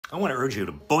I want to urge you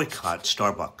to boycott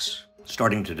Starbucks,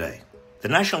 starting today. The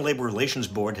National Labor Relations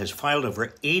Board has filed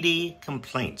over 80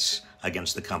 complaints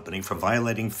against the company for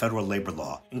violating federal labor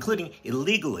law, including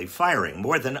illegally firing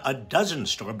more than a dozen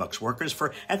Starbucks workers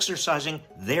for exercising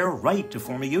their right to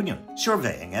form a union,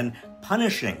 surveying and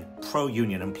punishing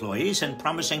pro-union employees, and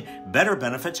promising better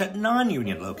benefits at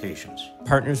non-union locations.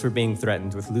 Partners were being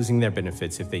threatened with losing their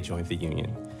benefits if they joined the union,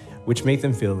 which made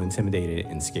them feel intimidated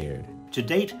and scared. To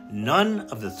date, none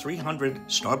of the 300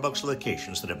 Starbucks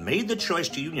locations that have made the choice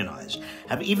to unionize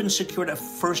have even secured a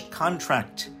first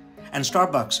contract. And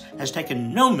Starbucks has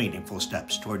taken no meaningful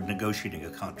steps toward negotiating a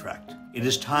contract. It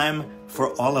is time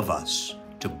for all of us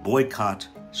to boycott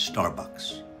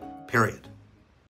Starbucks. Period.